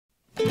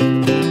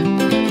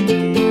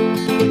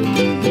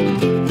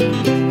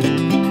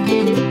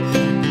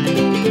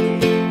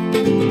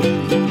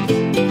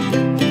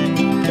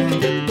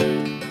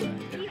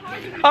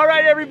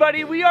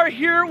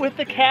here with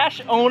the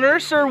cache owner.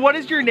 Sir, what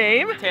is your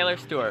name? Taylor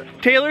Stewart.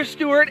 Taylor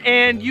Stewart,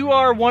 and you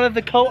are one of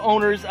the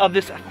co-owners of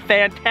this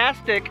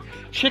fantastic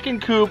chicken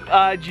coop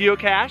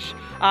geocache.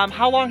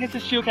 How long has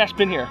this geocache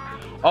been here?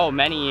 Oh,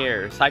 many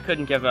years. I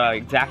couldn't give an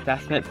exact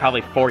estimate,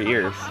 probably 4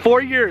 years.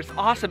 4 years,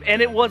 awesome.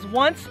 And it was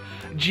once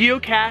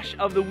Geocache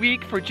of the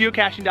Week for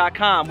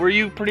geocaching.com. Were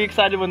you pretty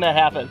excited when that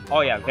happened?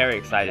 Oh yeah, very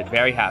excited,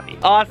 very happy.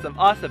 Awesome,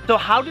 awesome. So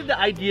how did the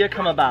idea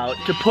come about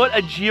to put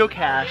a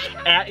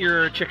geocache at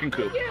your chicken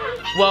coop?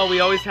 Well,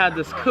 we always had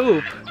this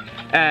coop,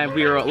 and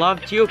we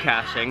loved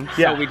geocaching,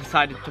 so Yeah. we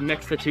decided to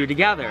mix the two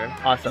together.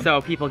 Awesome.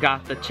 So people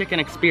got the chicken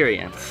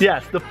experience.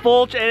 Yes, the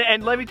full,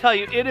 and let me tell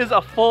you, it is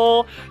a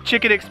full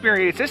chicken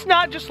experience. It's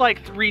not just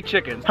like 3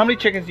 chickens. How many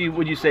chickens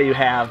would you say you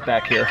have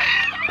back here?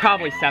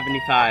 Probably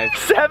 75.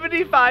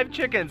 75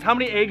 chickens. How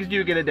many eggs do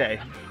you get a day?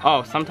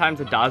 Oh,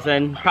 sometimes a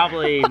dozen,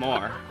 probably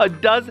more. A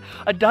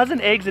dozen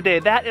eggs a day.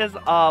 That is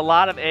a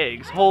lot of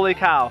eggs. Holy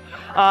cow.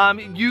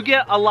 You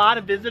get a lot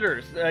of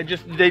visitors.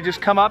 They just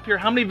come up here.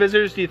 How many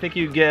visitors do you think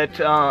you get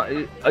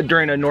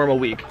during a normal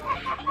week?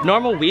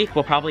 Normal week,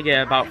 we'll probably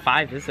get about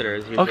 5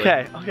 visitors usually.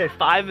 Okay,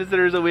 5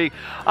 visitors a week.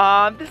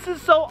 This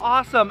is so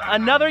awesome.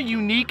 Another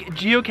unique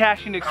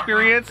geocaching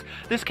experience.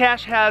 This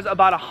cache has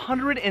about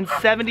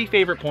 170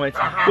 favorite points,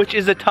 which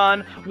is a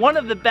ton. One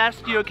of the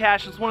best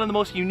geocaches, one of the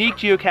most unique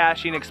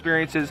geocaching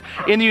experiences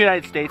in the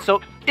United States. So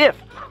if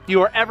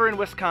you are ever in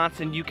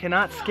Wisconsin, you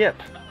cannot skip.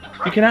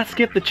 You cannot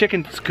skip the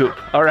chicken coop,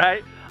 all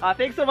right?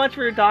 Thanks so much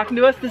for talking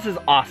to us. This is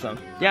awesome.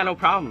 Yeah, no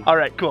problem. All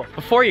right, cool.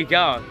 Before you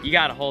go, you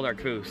gotta hold our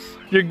goose.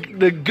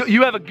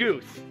 You have a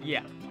goose?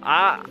 Yeah.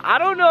 I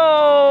don't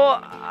know.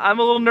 I'm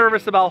a little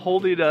nervous about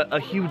holding a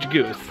huge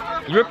goose.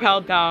 You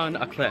rappelled down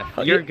a cliff.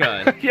 You're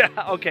good. Yeah,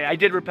 okay, I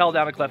did rappel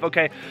down a cliff.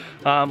 Okay,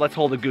 let's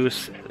hold a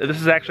goose.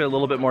 This is actually a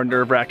little bit more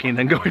nerve-wracking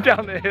than going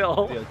down the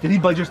hill. Did he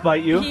just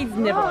bite you? He's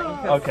nibbling.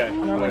 Okay.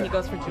 Normally he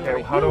goes for jewelry.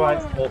 Okay, how do I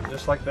hold,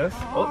 just like this?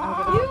 Oh.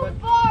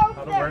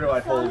 Where do I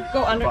hold?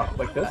 Go under.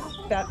 Like this?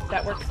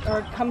 That works.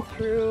 Or come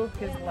through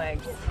his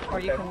legs.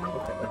 Or you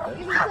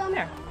can.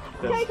 There.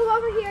 Okay, come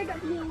over here. I got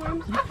the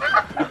mealworms.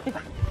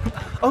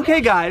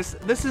 Okay guys,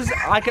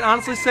 I can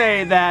honestly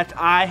say that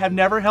I have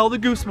never held a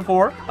goose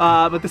before,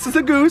 but this is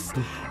a goose,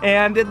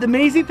 and the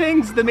amazing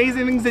things that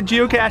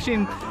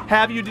geocaching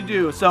have you to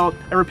do. So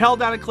I rappelled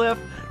down a cliff,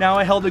 now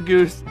I held a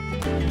goose.